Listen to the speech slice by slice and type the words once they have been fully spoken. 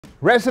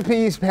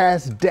Recipes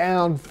passed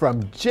down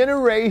from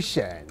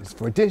generations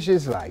for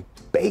dishes like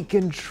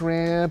bacon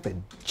shrimp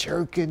and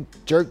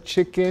jerk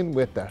chicken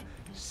with a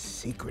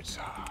secret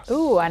sauce.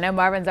 Ooh, I know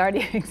Marvin's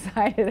already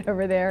excited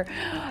over there.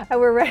 And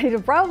we're ready to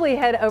probably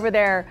head over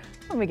there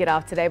when we get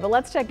off today. But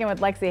let's check in with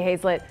Lexi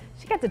Hazlett.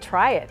 She got to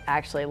try it,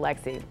 actually,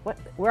 Lexi.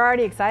 We're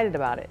already excited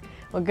about it.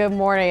 Well, good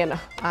morning, and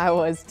I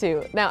was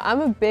too. Now,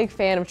 I'm a big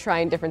fan of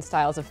trying different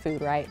styles of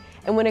food, right?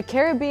 And when a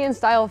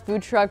Caribbean-style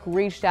food truck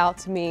reached out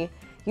to me,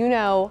 you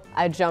know,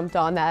 I jumped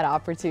on that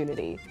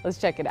opportunity. Let's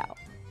check it out.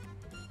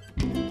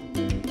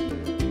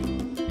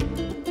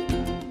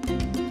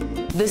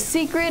 The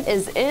secret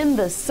is in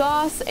the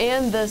sauce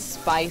and the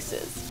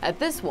spices. At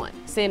this one,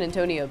 San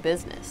Antonio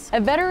business. A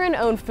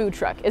veteran-owned food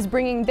truck is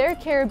bringing their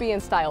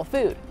Caribbean-style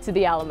food to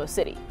the Alamo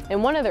City,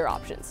 and one of their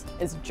options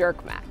is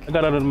jerk mac. I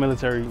got out of the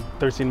military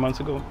 13 months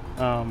ago.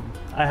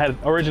 I had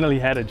originally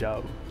had a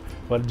job,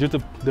 but due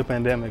to the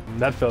pandemic,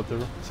 that fell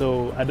through.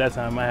 So at that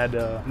time, I had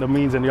the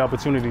means and the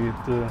opportunity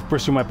to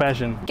pursue my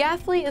passion.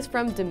 Gaffley is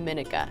from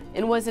Dominica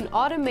and was an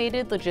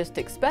automated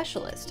logistics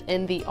specialist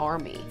in the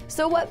Army.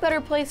 So what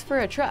better place for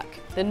a truck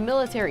than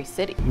Military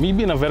City? Me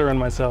being a veteran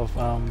myself,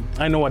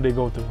 I know what they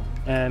go through,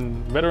 and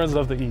veterans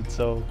love to eat.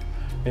 So,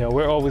 you know,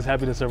 we're always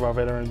happy to serve our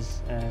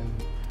veterans, and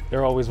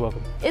they're always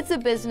welcome. It's a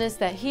business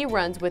that he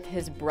runs with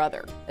his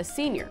brother, a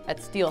senior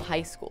at Steele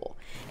High School,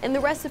 and the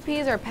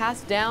recipes are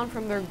passed down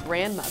from their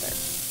grandmother.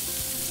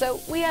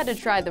 So we had to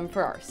try them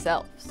for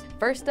ourselves.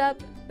 First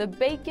up, the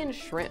bacon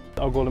shrimp.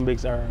 Our golden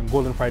bakes are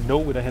golden fried dough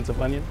with a hint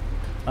of onion.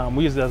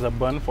 We use it as a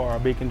bun for our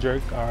bacon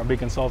jerk, our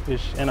bacon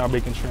saltfish, and our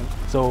bacon shrimp.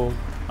 So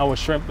our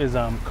shrimp is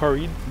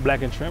curried,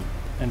 blackened shrimp,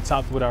 and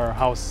topped with our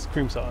house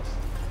cream sauce.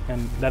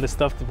 And that is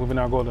stuffed within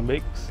our golden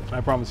bakes.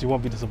 I promise you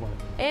won't be disappointed.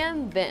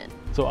 And then?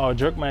 So our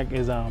jerk mac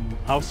is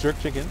house jerk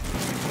chicken,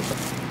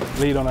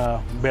 laid on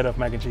a bed of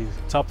mac and cheese,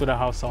 topped with our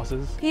house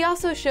sauces. He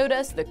also showed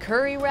us the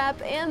curry wrap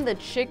and the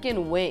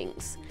chicken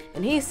wings.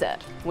 And he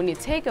said, when you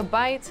take a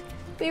bite,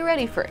 be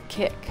ready for a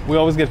kick. We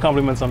always get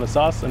compliments on the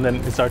sauce, and then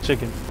it's our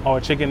chicken. Our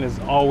chicken is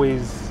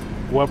always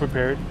well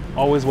prepared,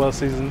 always well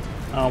seasoned.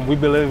 We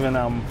believe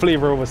in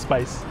flavor over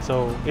spice,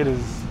 so it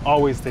is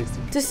always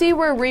tasty. To see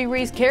where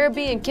Riri's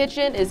Caribbean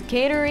Kitchen is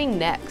catering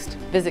next,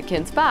 visit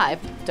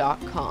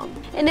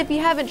kins5.com. And if you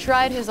haven't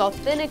tried his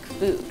authentic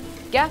food,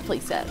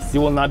 Gaffley says, you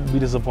will not be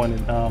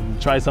disappointed.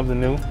 Try something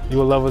new. You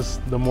will love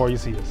us the more you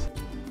see us.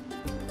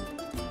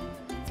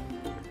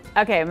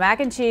 Okay,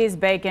 mac and cheese,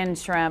 bacon,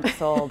 shrimp,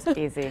 sold,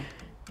 easy.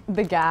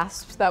 The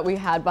gasps that we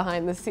had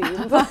behind the scenes.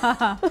 With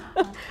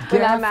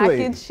that mac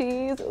and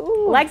cheese.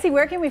 Ooh. Lexi,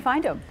 where can we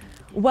find them?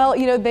 Well,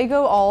 you know, they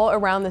go all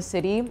around the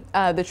city.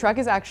 The truck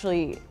is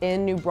actually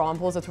in New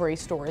Braunfels, that's where he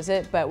stores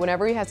it, but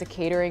whenever he has a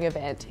catering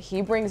event,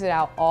 he brings it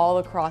out all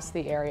across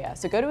the area.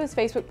 So go to his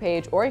Facebook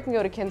page, or you can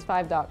go to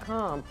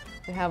kins5.com.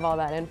 We have all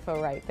that info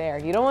right there.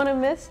 You don't want to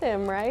miss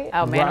him, right?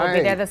 Oh man, we'll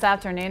be there this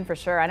afternoon for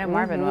sure. I know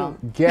Marvin will.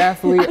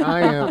 Gaffley,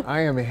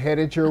 I am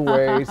headed your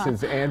way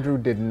since Andrew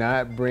did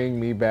not bring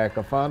me back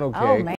a funnel cake. Oh, man.